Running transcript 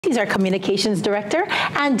He's our communications director,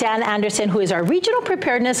 and Dan Anderson, who is our regional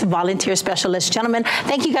preparedness volunteer specialist. Gentlemen,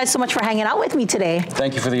 thank you guys so much for hanging out with me today.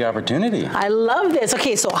 Thank you for the opportunity. I love this.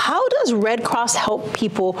 Okay, so how does Red Cross help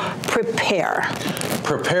people prepare?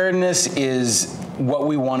 Preparedness is what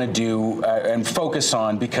we want to do and focus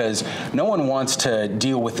on, because no one wants to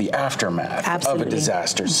deal with the aftermath of a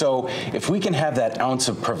disaster. So if we can have that ounce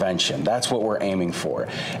of prevention, that's what we're aiming for.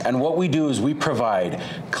 And what we do is we provide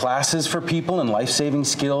classes for people and life-saving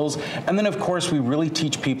skills, and then of course we really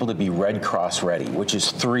teach people to be Red Cross ready, which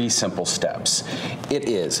is 3 simple steps. It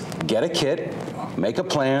is get a kit, make a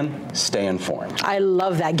plan, stay informed. I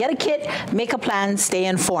love that. Get a kit, make a plan, stay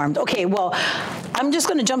informed. Okay, well, I'm just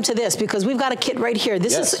going to jump to this because we've got a kit right here.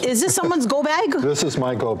 This is this someone's go bag? This is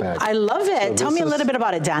my go bag. I love it. So tell me a little bit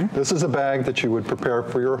about it, Dan. This is a bag that you would prepare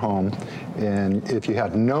for your home, and if you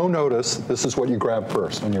had no notice, this is what you grab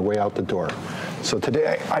first on your way out the door. So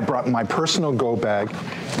today I brought my personal go bag,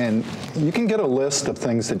 and you can get a list of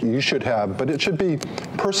things that you should have, but it should be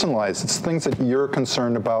personalized. It's things that you're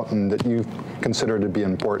concerned about and that you consider to be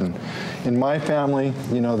important. In my family,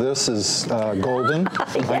 you know, this is golden.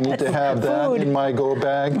 Yes. I need to have that in my go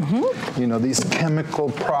bag. You know, these chemical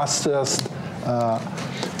processed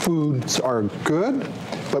foods are good,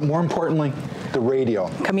 but more importantly, the radio.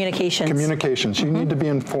 Communications. Communications. You need to be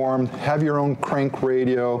informed. Have your own crank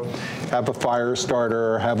radio. Have a fire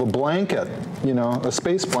starter. Have a blanket, you know, a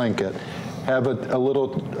space blanket. Have a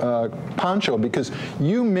little poncho, because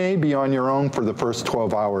you may be on your own for the first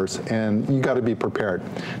 12 hours, and you got to be prepared.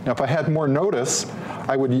 Now, if I had more notice,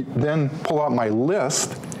 I would then pull out my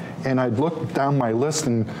list, and I'd look down my list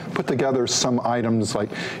and put together some items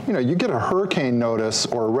like, you know, you get a hurricane notice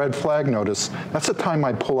or a red flag notice. That's the time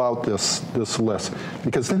I pull out this list,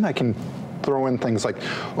 because then I can throw in things like,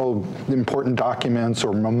 oh, important documents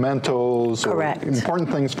or mementos. Correct. Or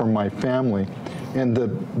important things from my family. And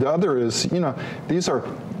the other is, you know, these are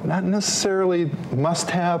not necessarily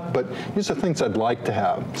must-have, but these are things I'd like to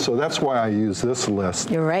have. So that's why I use this list.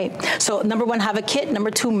 You're right. So number 1, have a kit. Number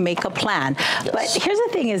 2, make a plan. Yes. But here's the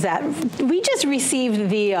thing is that we just received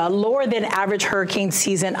the lower than average hurricane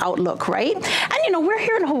season outlook, right? And you know, we're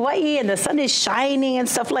here in Hawaii and the sun is shining and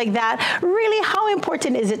stuff like that. Really, how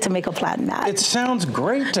important is it to make a plan, Matt? It sounds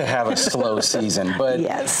great to have a slow season, but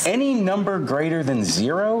any number greater than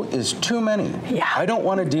 0 is too many. Yeah. I don't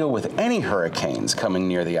want to deal with any hurricanes coming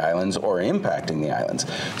near the islands or impacting the islands.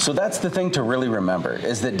 So that's the thing to really remember,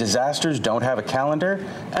 is that disasters don't have a calendar,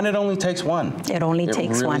 and it only takes one. It only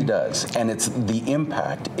takes one. It really does. And it's the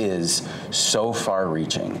impact is so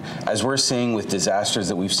far-reaching. As we're seeing with disasters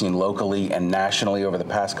that we've seen locally and nationally over the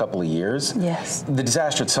past couple of years, the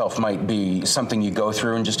disaster itself might be something you go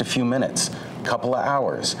through in just a few minutes, couple of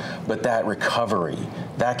hours, but that recovery,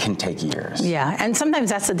 that can take years. Yeah, and sometimes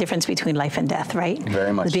that's the difference between life and death, right?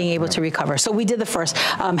 Very much. Being able to recover. So we did the first,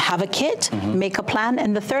 have a kit, make a plan,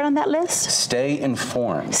 and the third on that list? Stay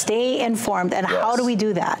informed. Stay informed, and how do we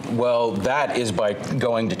do that? Well, that is by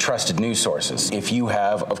going to trusted news sources. If you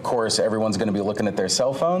have, of course, everyone's going to be looking at their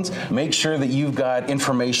cell phones, make sure that you've got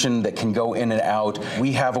information that can go in and out.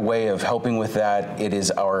 We have a way of helping with that. It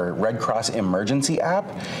is our Red Cross emergency app.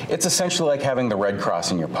 It's essentially like having the Red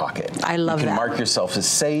Cross in your pocket. I love that. You can mark yourself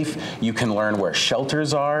as safe, you can learn where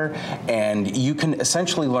shelters are, and you can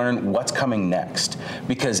essentially learn what's coming next.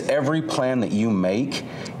 Because every plan that you make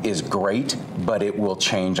is great, but it will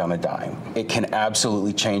change on a dime. It can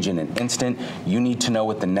absolutely change in an instant. You need to know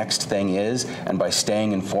what the next thing is, and by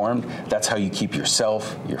staying informed, that's how you keep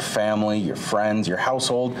yourself, your family, your friends, your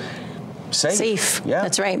household safe. Yeah,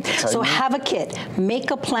 that's right. So have a kit,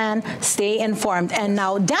 make a plan, stay informed. And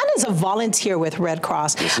now Dan is a volunteer with Red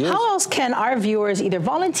Cross. How else can our viewers either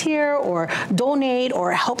volunteer or donate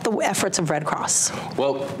or help the efforts of Red Cross?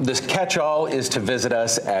 Well, this catch-all is to visit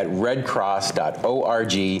us at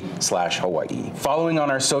redcross.org/Hawaii. Following on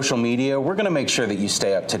our social media, we're going to make sure that you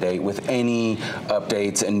stay up to date with any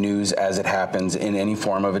updates and news as it happens in any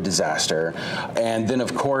form of a disaster. And then,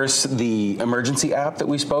 of course, the emergency app that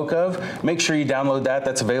we spoke of, make sure you download that.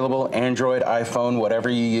 That's available, Android, iPhone, whatever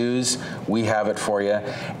you use, we have it for you.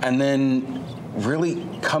 And then really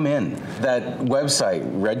come in. That website,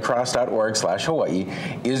 redcross.org/Hawaii,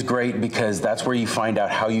 is great because that's where you find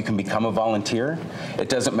out how you can become a volunteer. It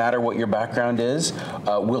doesn't matter what your background is.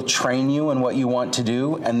 We'll train you in what you want to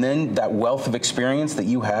do, and then that wealth of experience that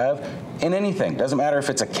you have in anything, doesn't matter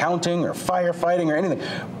if it's accounting or firefighting or anything,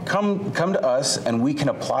 come to us and we can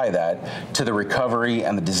apply that to the recovery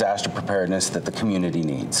and the disaster preparedness that the community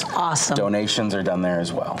needs. Awesome. Donations are done there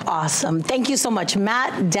as well. Awesome. Thank you so much,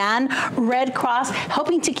 Matt, Dan, Red Cross,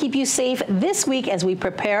 helping to keep you safe this week as we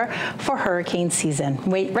prepare for hurricane season.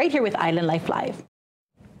 Wait right here with Island Life Live.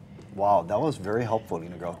 Wow, that was very helpful,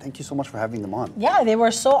 Lena Girl. Thank you so much for having them on. Yeah, they were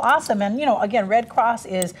so awesome. And, again, Red Cross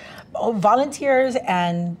is volunteers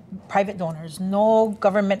and private donors, no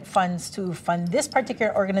government funds to fund this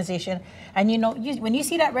particular organization. And, when you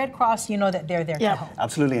see that Red Cross, you know that they're there to help.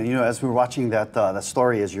 Absolutely. And, as we're watching that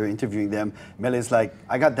story, as you're interviewing them, Mele's like,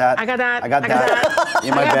 I got that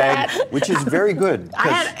in my bag, which is very good. I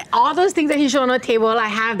had all those things that he showed on the table. I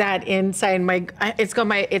have that inside my, it's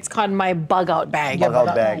called my bug out bag. Bug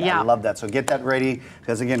out bag. Yeah. I love that. So get that ready,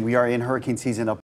 because again, we are in hurricane season up